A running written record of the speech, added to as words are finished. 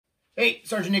Hey,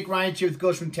 Sergeant Nick Ryan here with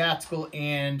Ghost Ring Tactical,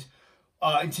 and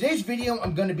in today's video,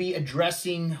 I'm going to be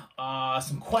addressing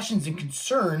some questions and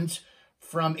concerns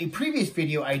from a previous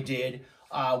video I did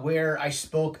where I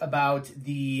spoke about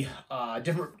the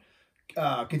different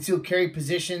concealed carry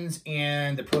positions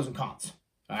and the pros and cons.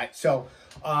 All right, so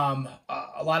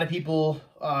a lot of people,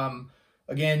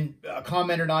 again,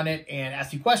 commented on it and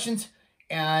asked you questions,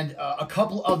 and a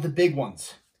couple of the big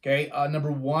ones, okay?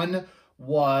 Number one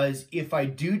was, if I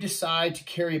do decide to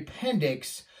carry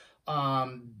Appendix,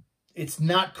 it's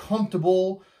not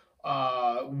comfortable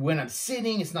when I'm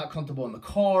sitting, it's not comfortable in the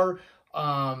car.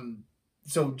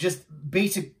 So just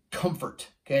basic comfort,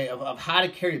 okay, of how to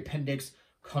carry Appendix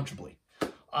comfortably.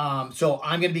 So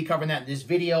I'm going to be covering that in this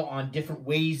video on different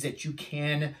ways that you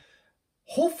can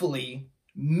hopefully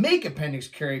make Appendix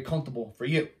carry comfortable for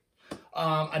you.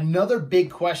 Another big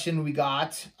question we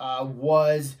got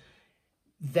was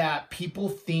that people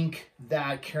think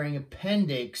that carrying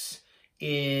Appendix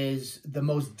is the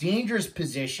most dangerous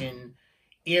position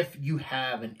if you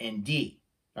have an ND,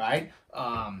 right?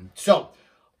 So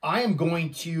I am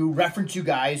going to reference you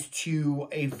guys to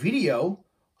a video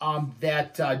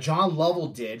that John Lovell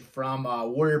did from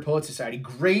Warrior Poet Society.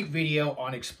 Great video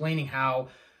on explaining how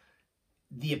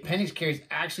the Appendix carry is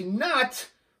actually not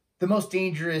the most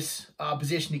dangerous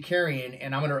position to carry in,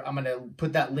 and I'm gonna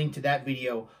put that link to that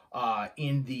video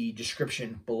in the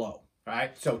description below. All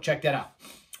right, so check that out.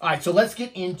 All right, so let's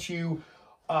get into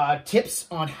tips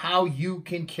on how you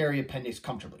can carry Appendix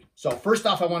comfortably. So first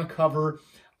off, I want to cover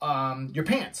your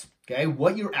pants, okay,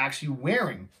 what you're actually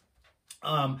wearing.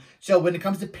 So when it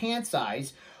comes to pant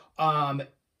size,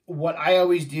 what I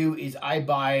always do is I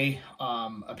buy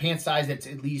a pant size that's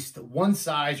at least one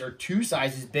size or two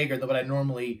sizes bigger than what I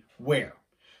normally wear.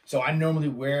 So I normally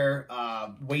wear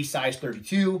waist size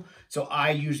 32, so I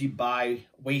usually buy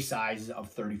waist sizes of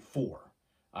 34.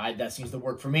 That seems to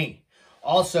work for me.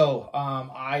 Also,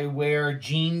 I wear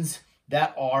jeans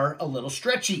that are a little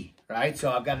stretchy, right?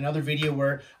 So I've got another video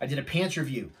where I did a pants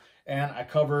review, and I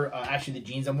cover actually the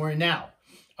jeans I'm wearing now.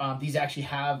 These actually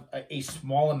have a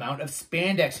small amount of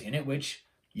spandex in it, which,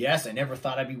 yes, I never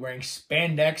thought I'd be wearing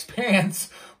spandex pants,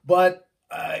 but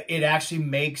it actually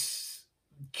makes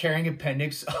carrying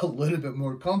Appendix a little bit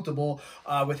more comfortable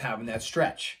with having that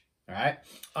stretch, all right?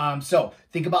 So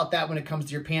think about that when it comes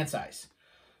to your pant size.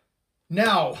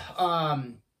 Now, a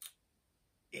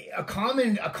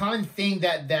common thing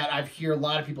that I've heard a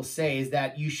lot of people say is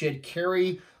that you should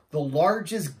carry the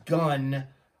largest gun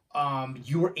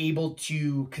you're able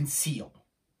to conceal.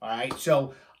 All right,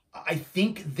 so I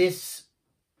think this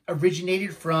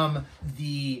originated from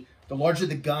the larger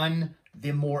the gun,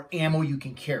 the more ammo you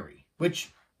can carry,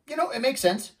 which, you know, it makes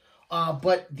sense.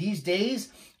 But these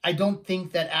days, I don't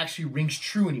think that actually rings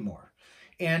true anymore.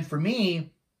 And for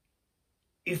me,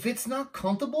 if it's not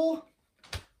comfortable,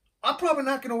 I'm probably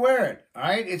not going to wear it. All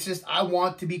right, it's just I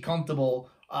want to be comfortable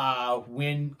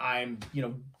when I'm, you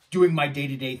know, doing my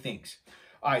day-to-day things.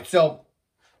 All right, so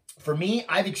for me,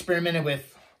 I've experimented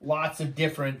with lots of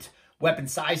different weapon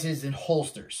sizes and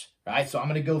holsters, right? So I'm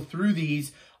going to go through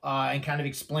these and kind of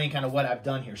explain kind of what I've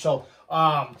done here. So,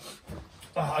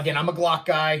 again, I'm a Glock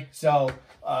guy, so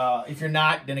if you're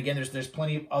not, then again, there's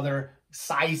plenty of other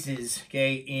sizes,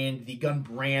 okay, in the gun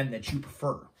brand that you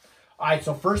prefer. All right,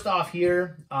 so first off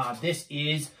here, this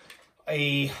is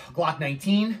a Glock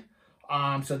 19.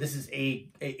 So this is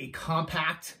a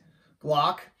compact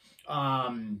Glock.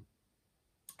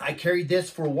 I carried this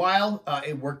for a while.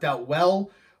 It worked out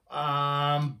well,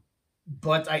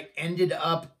 but I ended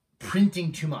up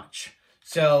printing too much.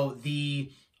 So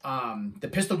the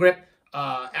pistol grip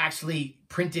actually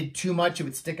printed too much. It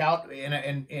would stick out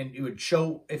and it would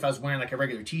show if I was wearing like a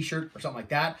regular t-shirt or something like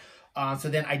that. So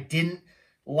then I didn't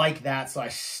like that, so I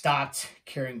stopped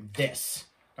carrying this.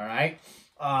 All right.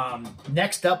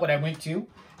 Next up, what I went to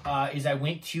is I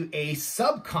went to a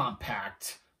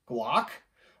subcompact Glock,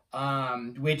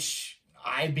 which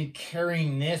I've been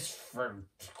carrying this for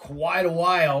quite a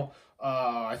while.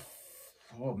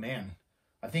 Oh man,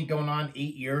 I think going on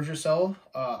 8 years or so.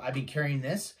 I've been carrying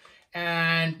this,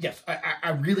 and yes, I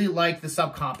really like the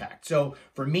subcompact. So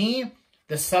for me,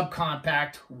 the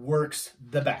subcompact works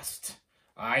the best.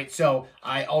 All right, so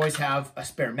I always have a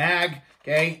spare mag,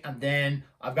 okay, and then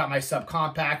I've got my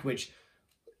subcompact, which,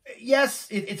 yes,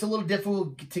 it's a little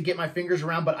difficult to get my fingers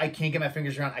around, but I can get my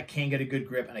fingers around. I can get a good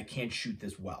grip, and I can shoot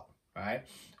this well. All right.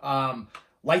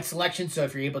 Light selection. So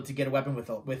if you're able to get a weapon with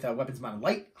a weapons mounted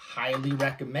light, highly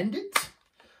recommend it.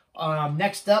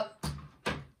 Next up,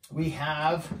 we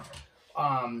have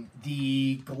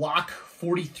the Glock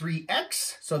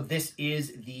 43X. So this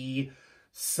is the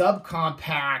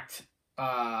subcompact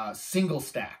single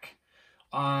stack.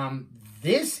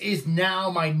 This is now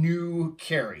my new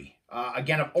carry.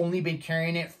 Again, I've only been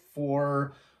carrying it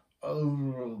for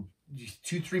 2-3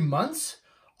 months,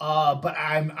 but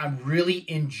I'm really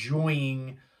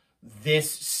enjoying this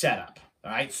setup.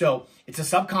 All right, so it's a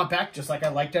subcompact, just like I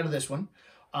liked out of this one.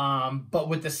 But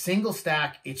with the single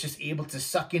stack, it's just able to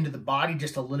suck into the body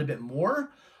just a little bit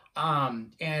more.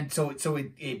 And so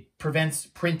it prevents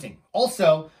printing.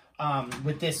 Also,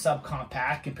 with this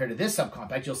subcompact compared to this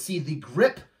subcompact, you'll see the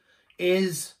grip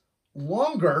is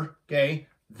longer, okay,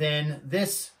 than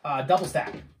this double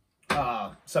stack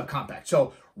subcompact.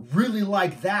 So really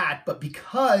like that, but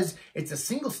because it's a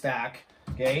single stack,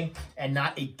 okay, and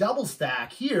not a double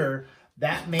stack here,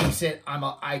 that makes it I'm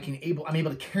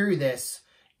able to carry this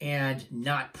and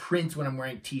not print when I'm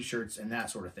wearing t-shirts and that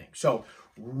sort of thing. So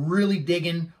really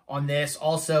digging on this.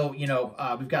 Also, you know,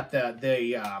 we've got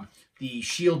the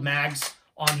shield mags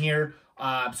on here.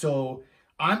 So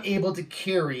I'm able to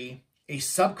carry a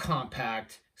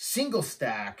subcompact single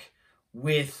stack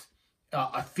with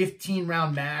a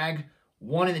 15-round mag,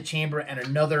 one in the chamber, and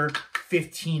another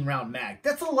 15-round mag.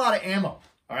 That's a lot of ammo,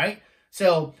 all right?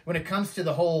 So when it comes to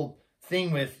the whole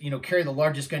thing with, you know, carry the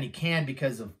largest gun you can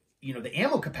because of, you know, the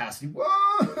ammo capacity,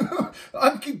 whoa,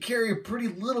 I can carry a pretty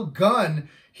little gun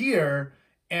here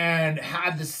and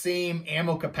have the same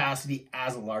ammo capacity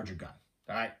as a larger gun,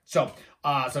 all right? So,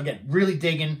 so again, really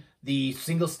digging the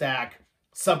single stack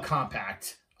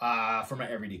subcompact for my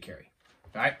everyday carry,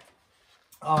 all right?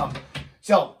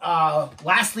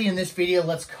 Lastly in this video,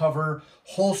 let's cover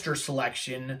holster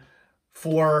selection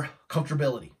for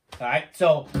comfortability, all right?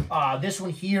 So this one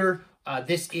here,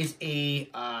 this is a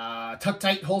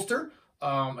tuck-tight holster.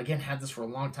 Again, had this for a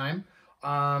long time.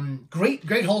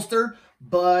 Great holster,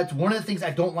 but one of the things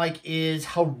I don't like is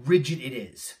how rigid it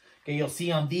is. Okay, you'll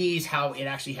see on these how it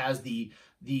actually has the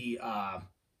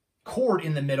cord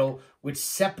in the middle, which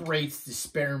separates the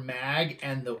spare mag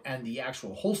and the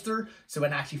actual holster, so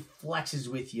it actually flexes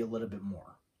with you a little bit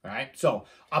more. All right, so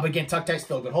again, tuck-tight,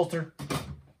 still a good holster.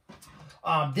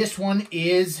 This one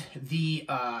is the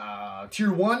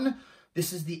Tier 1.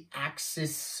 This is the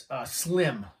Axis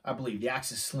Slim, I believe, the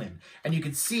Axis Slim. And you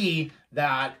can see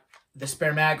that the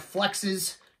spare mag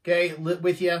flexes, okay,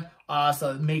 with you,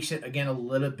 so it makes it, again, a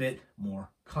little bit more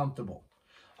comfortable.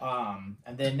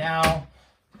 And then now,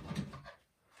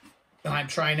 I'm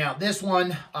trying out this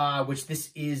one, which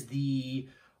this is the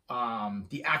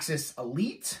Axis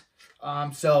Elite.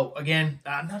 So again,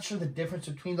 I'm not sure the difference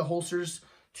between the holsters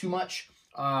too much.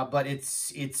 But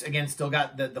it's again still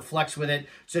got the flex with it.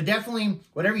 So definitely,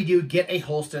 whatever you do, get a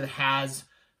holster that has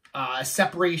a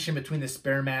separation between the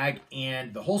spare mag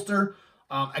and the holster.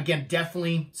 Again,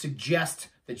 definitely suggest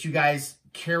that you guys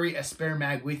carry a spare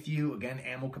mag with you. Again,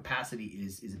 ammo capacity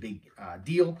is a big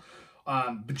deal,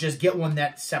 but just get one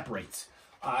that separates.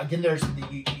 Again,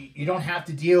 you don't have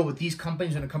to deal with these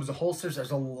companies when it comes to holsters.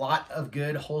 There's a lot of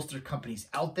good holster companies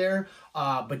out there,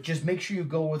 but just make sure you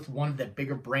go with one of the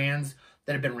bigger brands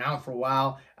that have been around for a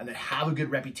while and that have a good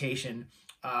reputation.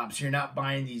 So you're not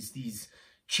buying these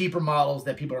cheaper models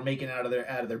that people are making out of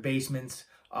their basements.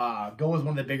 Go with one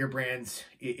of the bigger brands.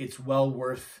 It's well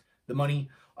worth the money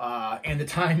and the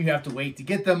time you have to wait to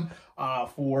get them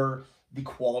for the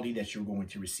quality that you're going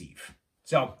to receive.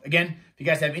 So again, if you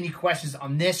guys have any questions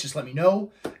on this, just let me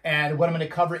know. And what I'm going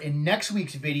to cover in next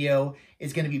week's video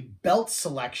is going to be belt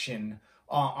selection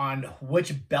on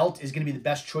which belt is going to be the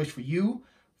best choice for you,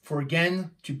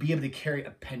 again, to be able to carry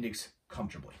Appendix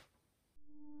comfortably.